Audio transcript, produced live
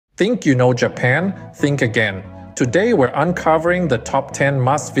Think you know Japan? Think again. Today we're uncovering the top 10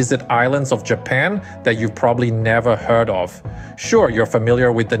 must-visit islands of Japan that you've probably never heard of. Sure, you're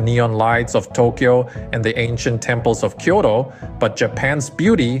familiar with the neon lights of Tokyo and the ancient temples of Kyoto, but Japan's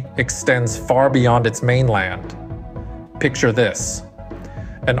beauty extends far beyond its mainland. Picture this.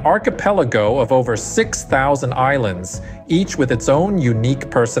 An archipelago of over 6,000 islands, each with its own unique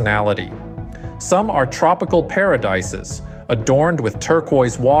personality. Some are tropical paradises, adorned with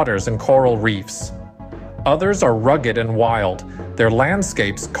turquoise waters and coral reefs. Others are rugged and wild, their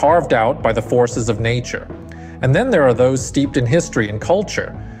landscapes carved out by the forces of nature. And then there are those steeped in history and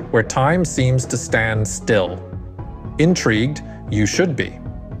culture, where time seems to stand still. Intrigued, you should be.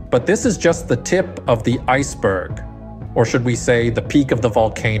 But this is just the tip of the iceberg. Or should we say, the peak of the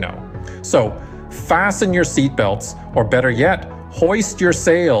volcano. So, fasten your seatbelts, or better yet, hoist your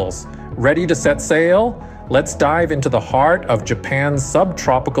sails. Ready to set sail? Let's dive into the heart of Japan's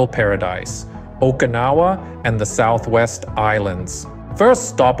subtropical paradise, Okinawa and the Southwest Islands. First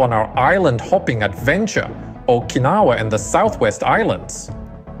stop on our island-hopping adventure, Okinawa and the Southwest Islands.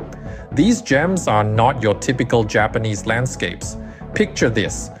 These gems are not your typical Japanese landscapes. Picture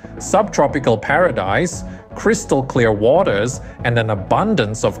this, subtropical paradise, crystal clear waters, and an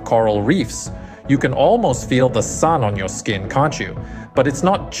abundance of coral reefs. You can almost feel the sun on your skin, can't you? But it's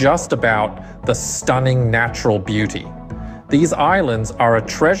not just about the stunning natural beauty. These islands are a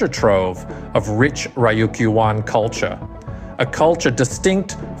treasure trove of rich Ryukyuan culture. A culture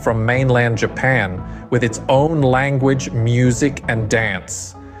distinct from mainland Japan, with its own language, music, and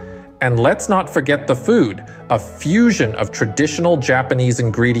dance. And let's not forget the food, a fusion of traditional Japanese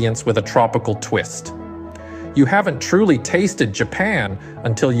ingredients with a tropical twist. You haven't truly tasted Japan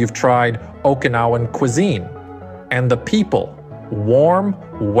until you've tried Okinawan cuisine. And the people, warm,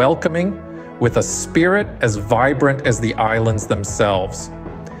 welcoming, with a spirit as vibrant as the islands themselves.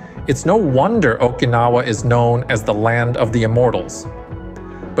 It's no wonder Okinawa is known as the land of the immortals.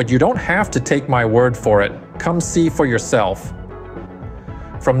 But you don't have to take my word for it. Come see for yourself.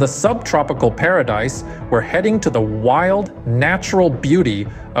 From the subtropical paradise, we're heading to the wild, natural beauty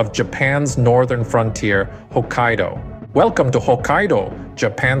of Japan's northern frontier, Hokkaido. Welcome to Hokkaido,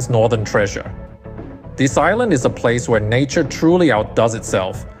 Japan's northern treasure. This island is a place where nature truly outdoes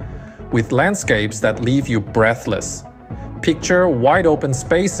itself, with landscapes that leave you breathless. Picture wide open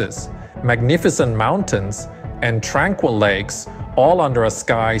spaces, magnificent mountains, and tranquil lakes, all under a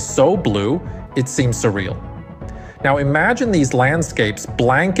sky so blue, it seems surreal. Now imagine these landscapes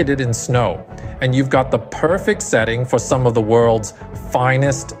blanketed in snow, and you've got the perfect setting for some of the world's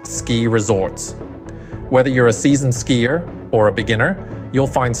finest ski resorts. Whether you're a seasoned skier or a beginner, you'll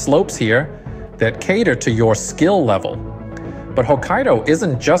find slopes here that cater to your skill level. But Hokkaido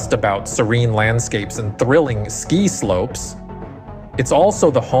isn't just about serene landscapes and thrilling ski slopes. It's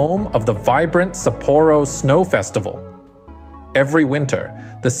also the home of the vibrant Sapporo Snow Festival. Every winter,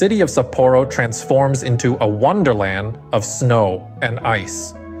 the city of Sapporo transforms into a wonderland of snow and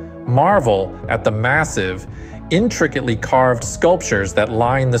ice. Marvel at the massive, intricately carved sculptures that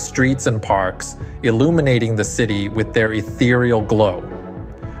line the streets and parks, illuminating the city with their ethereal glow.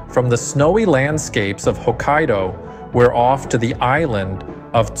 From the snowy landscapes of Hokkaido, we're off to the island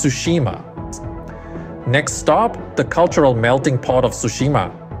of Tsushima. Next stop, the cultural melting pot of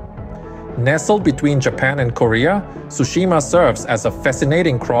Tsushima. Nestled between Japan and Korea, Tsushima serves as a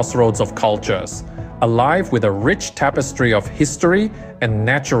fascinating crossroads of cultures, alive with a rich tapestry of history and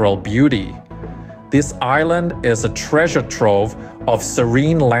natural beauty. This island is a treasure trove of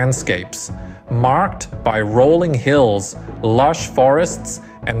serene landscapes, marked by rolling hills, lush forests,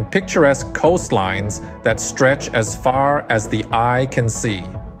 and picturesque coastlines that stretch as far as the eye can see.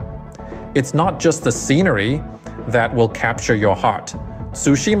 It's not just the scenery that will capture your heart.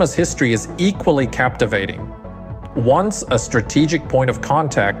 Tsushima's history is equally captivating. Once a strategic point of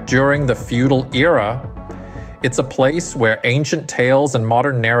contact during the feudal era, it's a place where ancient tales and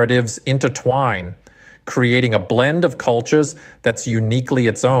modern narratives intertwine, creating a blend of cultures that's uniquely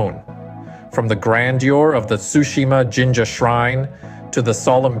its own. From the grandeur of the Tsushima Jinja Shrine to the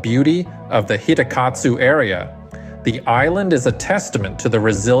solemn beauty of the Hitakatsu area, the island is a testament to the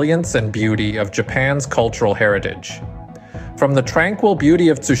resilience and beauty of Japan's cultural heritage. From the tranquil beauty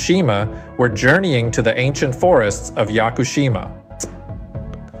of Tsushima, we're journeying to the ancient forests of Yakushima.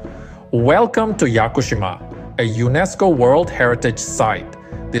 Welcome to Yakushima, a UNESCO World Heritage Site.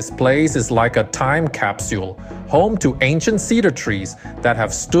 This place is like a time capsule, home to ancient cedar trees that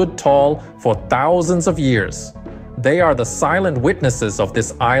have stood tall for thousands of years. They are the silent witnesses of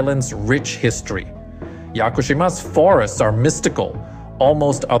this island's rich history. Yakushima's forests are mystical,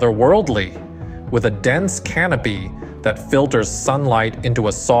 almost otherworldly, with a dense canopy that filters sunlight into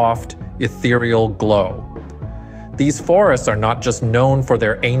a soft, ethereal glow. These forests are not just known for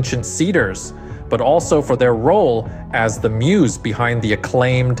their ancient cedars, but also for their role as the muse behind the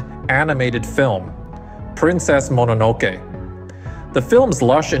acclaimed animated film, Princess Mononoke. The film's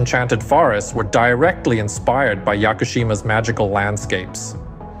lush, enchanted forests were directly inspired by Yakushima's magical landscapes.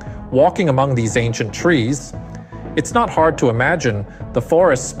 Walking among these ancient trees, it's not hard to imagine the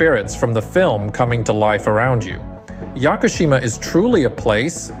forest spirits from the film coming to life around you. Yakushima is truly a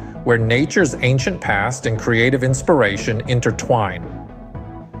place where nature's ancient past and creative inspiration intertwine.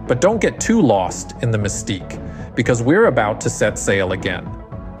 But don't get too lost in the mystique, because we're about to set sail again.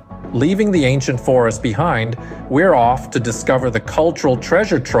 Leaving the ancient forest behind, we're off to discover the cultural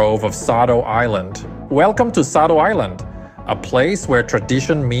treasure trove of Sado Island. Welcome to Sado Island, a place where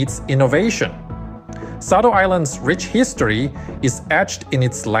tradition meets innovation. Sado Island's rich history is etched in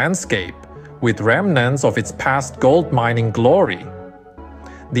its landscape, with remnants of its past gold mining glory.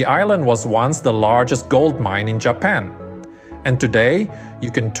 The island was once the largest gold mine in Japan, and today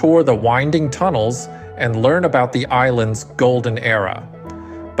you can tour the winding tunnels and learn about the island's golden era.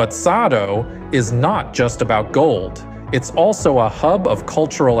 But Sado is not just about gold. It's also a hub of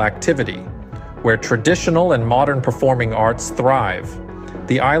cultural activity, where traditional and modern performing arts thrive.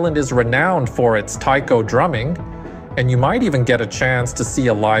 The island is renowned for its taiko drumming, and you might even get a chance to see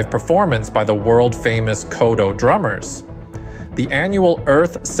a live performance by the world-famous Kodo drummers. The annual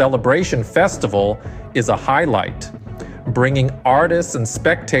Earth Celebration Festival is a highlight, bringing artists and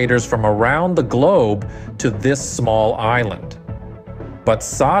spectators from around the globe to this small island. But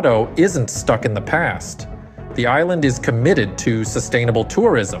Sado isn't stuck in the past. The island is committed to sustainable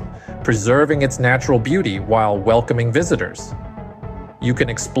tourism, preserving its natural beauty while welcoming visitors. You can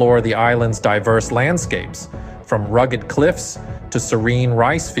explore the island's diverse landscapes, from rugged cliffs to serene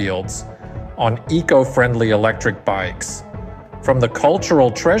rice fields, on eco-friendly electric bikes. From the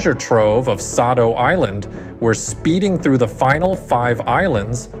cultural treasure trove of Sado Island, we're speeding through the final 5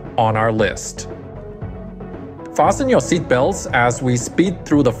 islands on our list. Fasten your seatbelts as we speed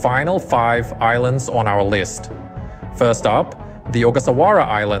through the final 5 islands on our list. First up, the Ogasawara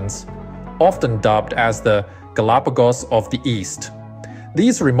Islands, often dubbed as the Galapagos of the East.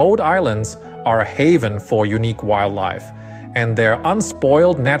 These remote islands are a haven for unique wildlife, and their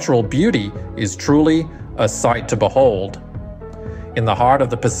unspoiled natural beauty is truly a sight to behold. In the heart of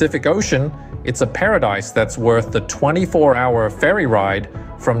the Pacific Ocean, it's a paradise that's worth the 24-hour ferry ride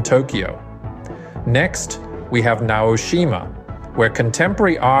from Tokyo. Next, we have Naoshima, where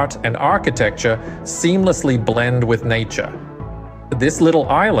contemporary art and architecture seamlessly blend with nature. This little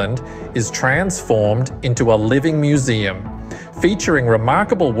island is transformed into a living museum, featuring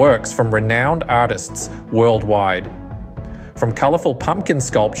remarkable works from renowned artists worldwide. From colorful pumpkin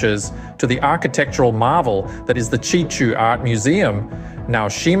sculptures to the architectural marvel that is the Chichu Art Museum,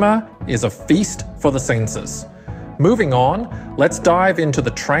 Naoshima is a feast for the senses. Moving on, let's dive into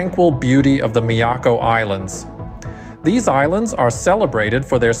the tranquil beauty of the Miyako Islands. These islands are celebrated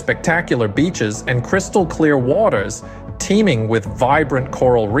for their spectacular beaches and crystal-clear waters, teeming with vibrant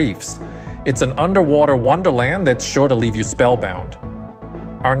coral reefs. It's an underwater wonderland that's sure to leave you spellbound.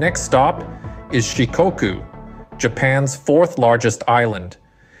 Our next stop is Shikoku, Japan's 4th largest island.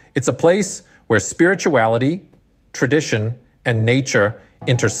 It's a place where spirituality, tradition, and nature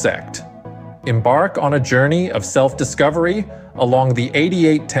intersect. Embark on a journey of self-discovery along the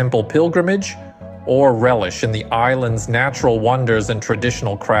 88 temple pilgrimage, or relish in the island's natural wonders and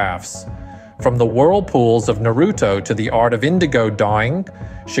traditional crafts. From the whirlpools of Naruto to the art of indigo dyeing,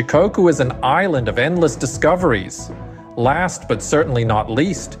 Shikoku is an island of endless discoveries. Last but certainly not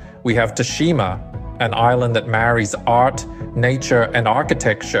least, we have Toshima, an island that marries art, nature, and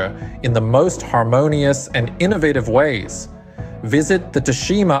architecture in the most harmonious and innovative ways. Visit the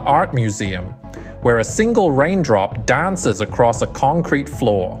Toshima Art Museum, where a single raindrop dances across a concrete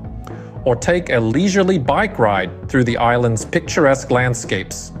floor. Or take a leisurely bike ride through the island's picturesque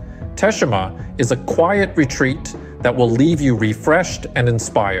landscapes. Toshima is a quiet retreat that will leave you refreshed and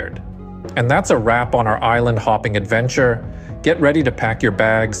inspired. And that's a wrap on our island hopping adventure. Get ready to pack your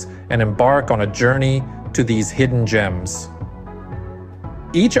bags and embark on a journey to these hidden gems.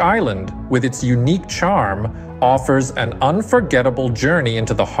 Each island, with its unique charm, offers an unforgettable journey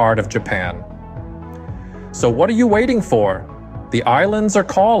into the heart of Japan. So what are you waiting for? The islands are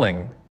calling.